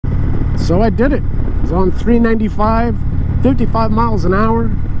So I did it. I was on 395, 55 miles an hour,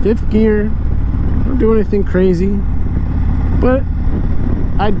 5th gear. Don't do anything crazy, but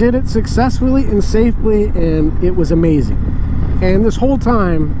I did it successfully and safely, and it was amazing. And this whole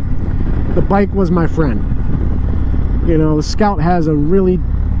time, the bike was my friend. You know, the Scout has a really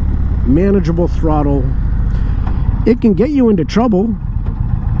manageable throttle. It can get you into trouble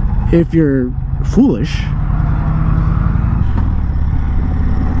if you're foolish.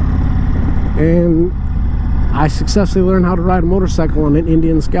 And I successfully learned how to ride a motorcycle on an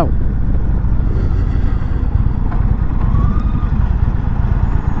Indian Scout.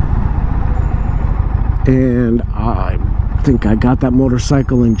 And I think I got that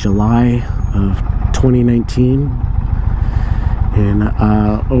motorcycle in July of 2019. And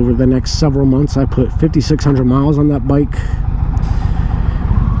over the next several months, I put 5,600 miles on that bike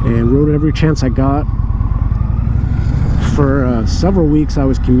and rode it every chance I got. For several weeks, I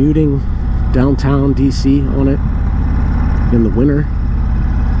was commuting downtown DC on it in the winter.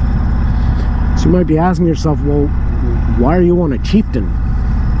 So you might be asking yourself, well, why are you on a Chieftain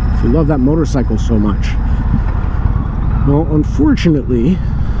if you love that motorcycle so much? Well, unfortunately,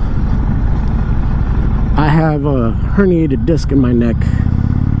 I have a herniated disc in my neck.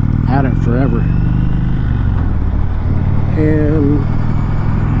 Had it forever. And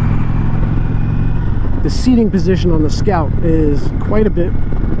the seating position on the Scout is quite a bit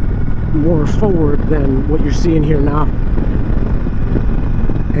more forward than what you're seeing here now.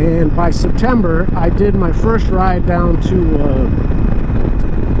 And by September, I did my first ride down to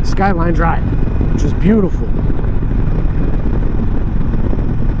Skyline Drive, which is beautiful.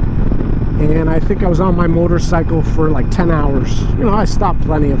 And I think I was on my motorcycle for like 10 hours. You know, I stopped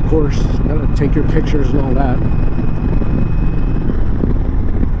plenty, of course. Gotta take your pictures and all that.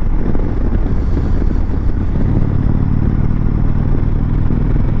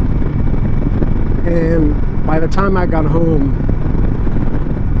 And by the time I got home,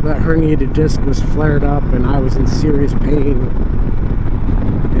 that herniated disc was flared up and I was in serious pain.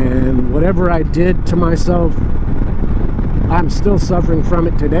 And whatever I did to myself, I'm still suffering from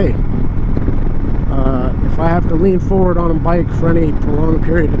it today. If I have to lean forward on a bike for any prolonged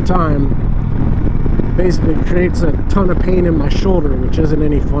period of time, it basically creates a ton of pain in my shoulder, which isn't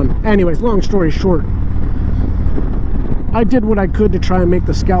any fun. Anyways, long story short, I did what I could to try and make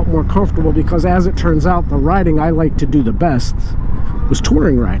the Scout more comfortable, because as it turns out, the riding I like to do the best was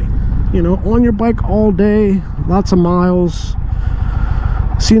touring riding. You know, on your bike all day, lots of miles,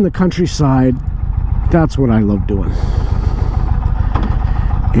 seeing the countryside. That's what I love doing.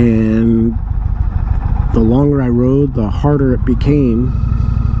 And the longer I rode, the harder it became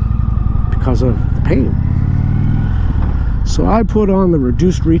because of the pain. So I put on the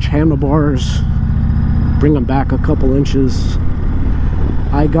reduced reach handlebars, bring them back a couple inches.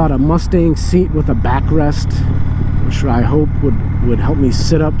 I got a Mustang seat with a backrest, which I hope would help me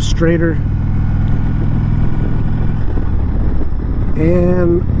sit up straighter.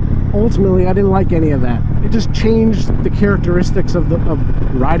 And ultimately, I didn't like any of that. It just changed the characteristics of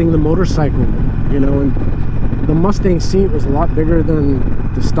riding the motorcycle, you know. And the Mustang seat was a lot bigger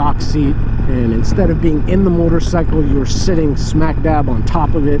than the stock seat, and instead of being in the motorcycle, you were sitting smack dab on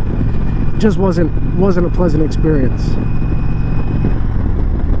top of it. It just wasn't a pleasant experience.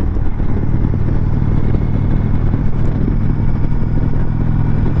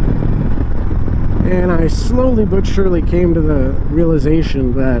 And I slowly but surely came to the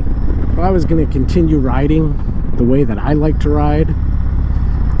realization that if I was going to continue riding the way that I like to ride,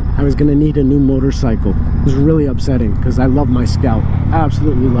 I was going to need a new motorcycle. It was really upsetting because I love my Scout. I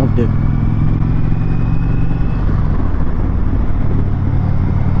absolutely loved it.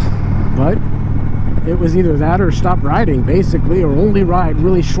 But it was either that or stop riding, basically, or only ride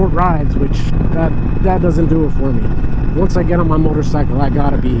really short rides, which that doesn't do it for me. Once I get on my motorcycle, I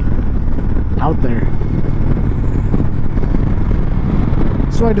gotta be out there.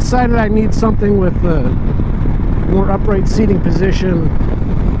 So I decided I need something with a more upright seating position,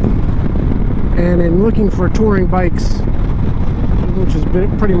 and in looking for touring bikes, which is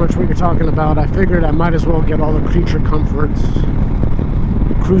pretty much what you're talking about, I figured I might as well get all the creature comforts,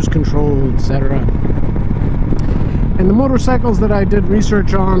 cruise control, etc. And the motorcycles that I did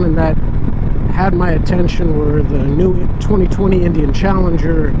research on and that had my attention were the new 2020 Indian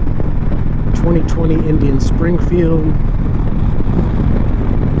Challenger, 2020 Indian Springfield,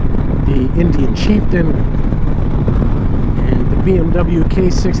 the Indian Chieftain, and the BMW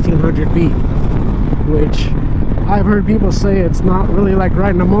K1600B, which I've heard people say it's not really like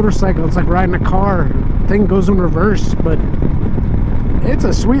riding a motorcycle, it's like riding a car. The thing goes in reverse, but it's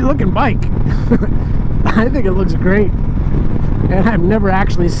a sweet looking bike. I think it looks great. and I've never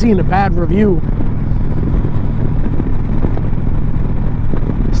actually seen a bad review.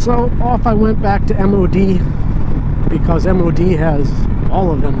 So off I went back to MOD, because MOD has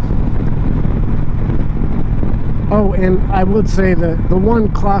all of them. Oh, and I would say that the one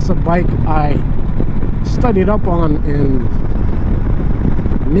class of bike I studied up on and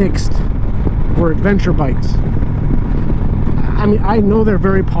mixed were adventure bikes. I mean, I know they're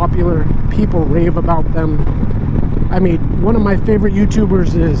very popular. People rave about them. I mean, one of my favorite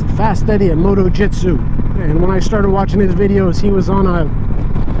YouTubers is Fast Eddie and Moto Jitsu. And when I started watching his videos, he was on a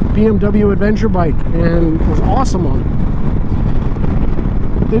BMW adventure bike and was awesome on it.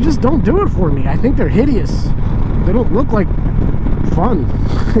 They just don't do it for me. I think they're hideous. They don't look like fun.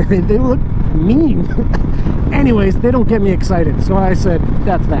 They look mean. Anyways, they don't get me excited. So I said,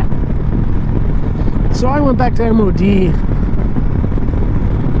 that's that. So I went back to MOD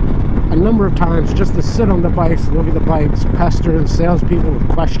a number of times just to sit on the bikes, look at the bikes, pester the salespeople with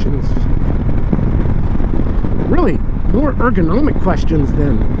questions. Really, more ergonomic questions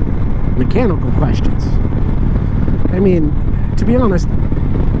than mechanical questions. I mean, to be honest,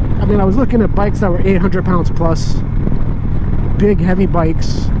 I was looking at bikes that were 800 pounds plus, big, heavy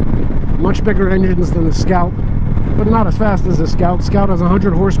bikes, much bigger engines than the Scout, but not as fast as the Scout. Scout has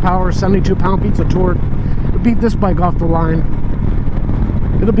 100 horsepower, 72 pound-feet of torque. It'll beat this bike off the line.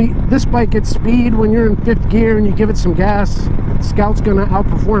 It'll be this bike at speed when you're in 5th gear and you give it some gas. Scout's gonna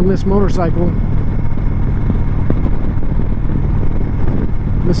outperform this motorcycle.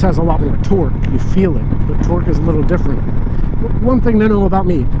 This has a lot more torque. You feel it. The torque is a little different. One thing to know about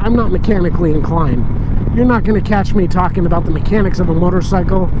me, I'm not mechanically inclined. You're not going to catch me talking about the mechanics of a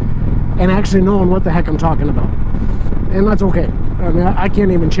motorcycle and actually knowing what the heck I'm talking about. And that's okay. I mean, I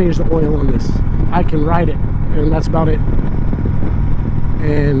can't even change the oil on this. I can ride it, and that's about it.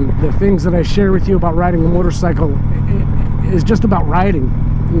 And the things that I share with you about riding a motorcycle is just about riding.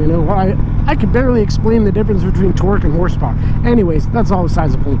 You know, I could barely explain the difference between torque and horsepower. Anyways, that's all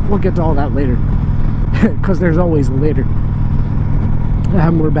besides the point. We'll get to all that later. Because there's always a later. I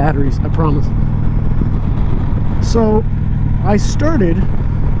have more batteries, I promise. So, I started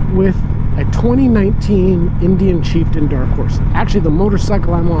with a 2019 Indian Chieftain Dark Horse. Actually, the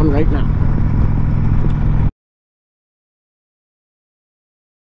motorcycle I'm on right now.